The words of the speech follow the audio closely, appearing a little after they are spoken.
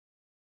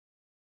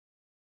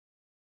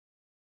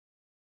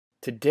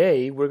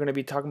Today, we're going to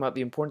be talking about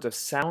the importance of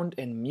sound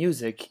and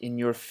music in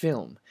your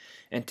film.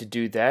 And to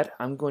do that,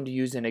 I'm going to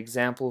use an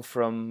example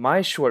from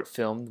my short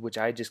film, which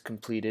I just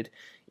completed,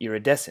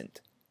 Iridescent.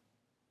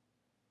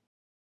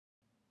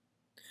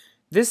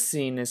 This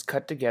scene is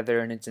cut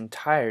together in its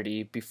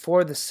entirety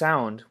before the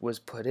sound was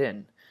put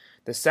in.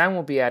 The sound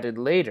will be added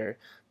later,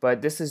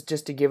 but this is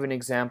just to give an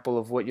example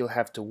of what you'll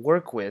have to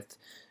work with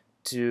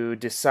to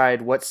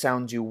decide what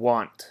sounds you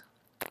want.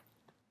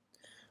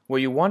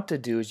 What you want to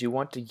do is you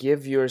want to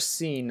give your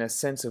scene a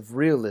sense of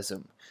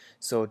realism.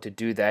 So to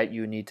do that,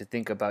 you need to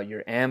think about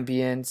your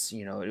ambience,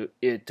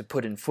 to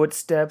put in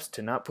footsteps,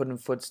 to not put in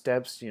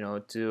footsteps,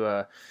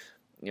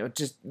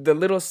 just the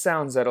little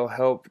sounds that'll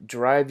help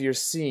drive your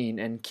scene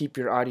and keep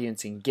your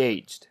audience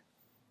engaged.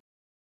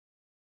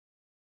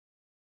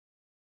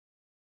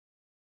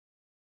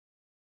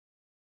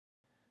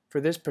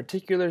 For this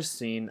particular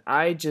scene,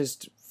 I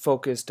just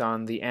focused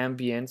on the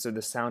ambience or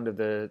the sound of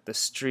the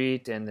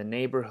street and the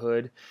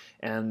neighborhood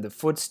and the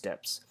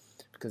footsteps,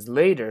 because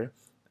later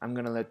I'm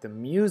going to let the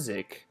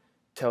music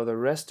tell the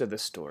rest of the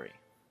story.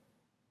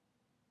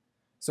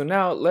 So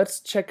now let's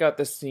check out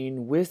the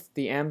scene with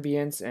the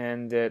ambience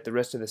and the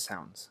rest of the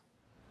sounds.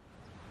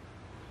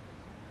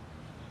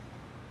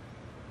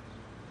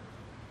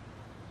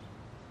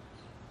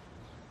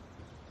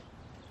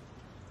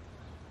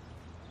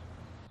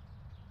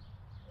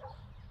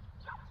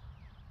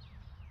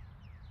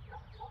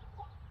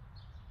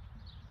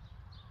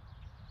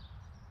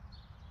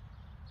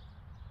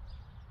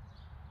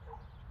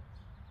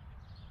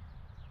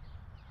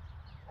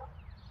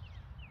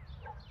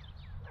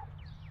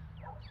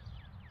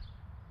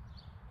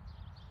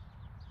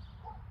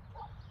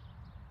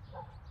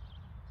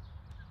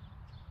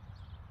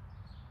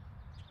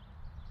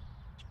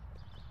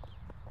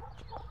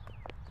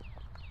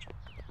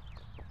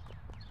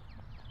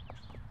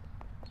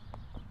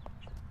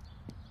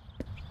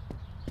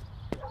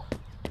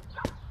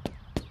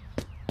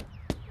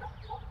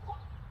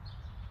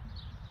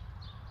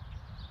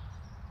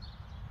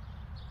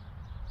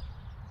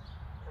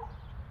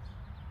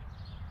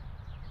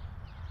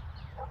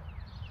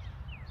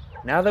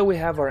 Now that we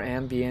have our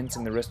ambience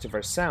and the rest of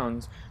our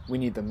sounds, we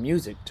need the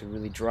music to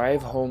really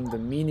drive home the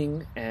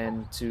meaning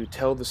and to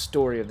tell the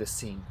story of the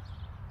scene.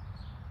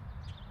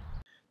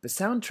 The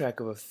soundtrack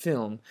of a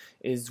film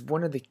is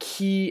one of the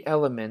key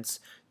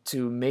elements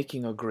to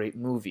making a great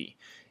movie.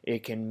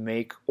 It can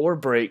make or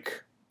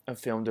break a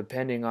film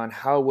depending on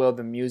how well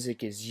the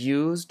music is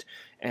used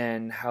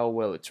and how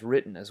well it's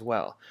written as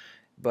well.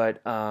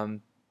 But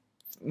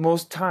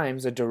most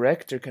times a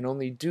director can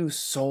only do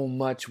so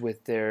much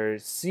with their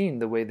scene,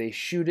 the way they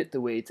shoot it, the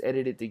way it's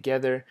edited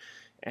together.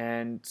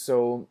 And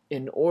so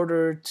in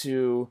order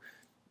to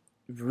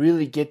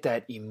really get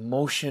that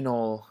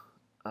emotional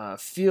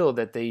feel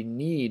that they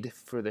need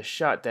for the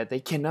shot that they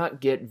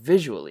cannot get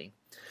visually,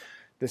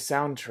 the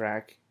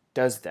soundtrack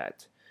does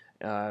that.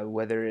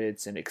 Whether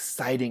it's an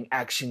exciting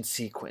action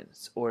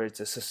sequence or it's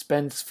a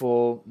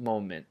suspenseful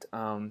moment,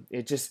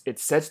 it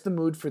sets the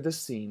mood for the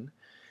scene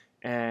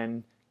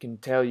and can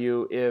tell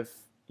you if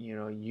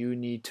you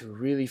need to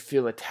really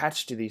feel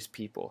attached to these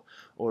people,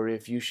 or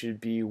if you should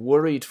be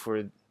worried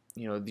for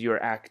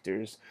your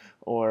actors,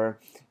 or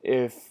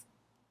if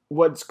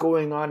what's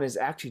going on is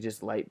actually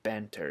just light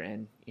banter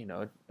and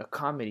a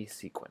comedy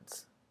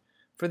sequence.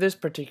 For this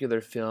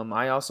particular film,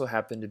 I also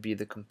happen to be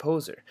the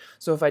composer,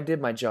 so if I did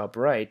my job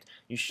right,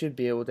 you should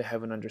be able to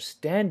have an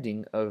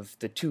understanding of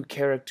the two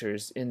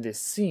characters in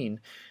this scene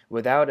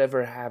without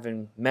ever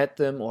having met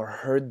them or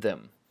heard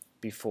them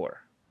before.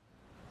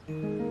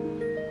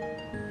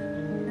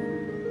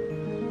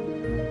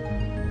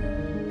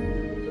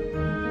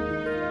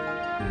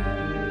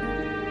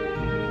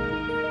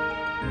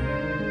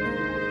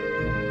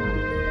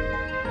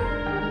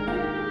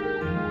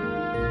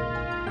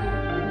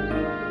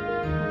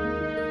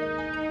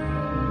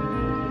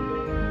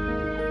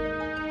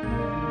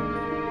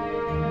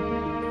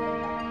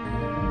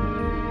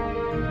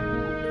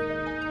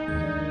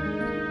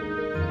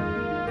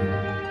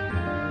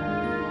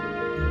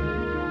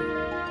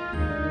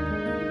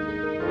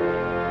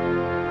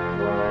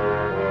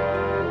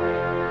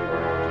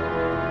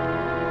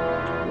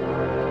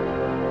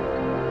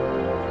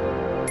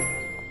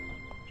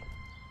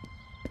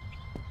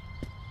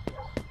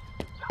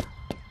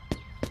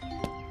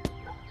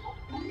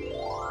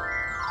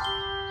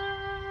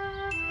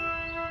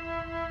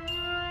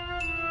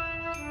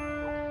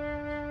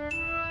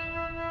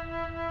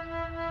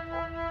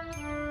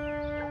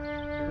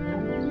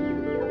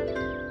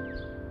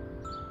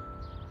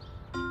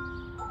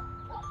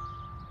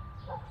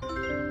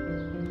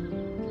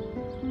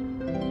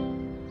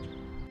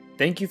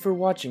 Thank you for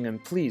watching,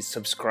 and please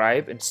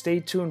subscribe and stay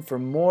tuned for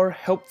more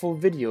helpful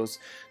videos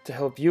to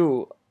help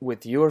you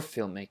with your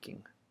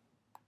filmmaking.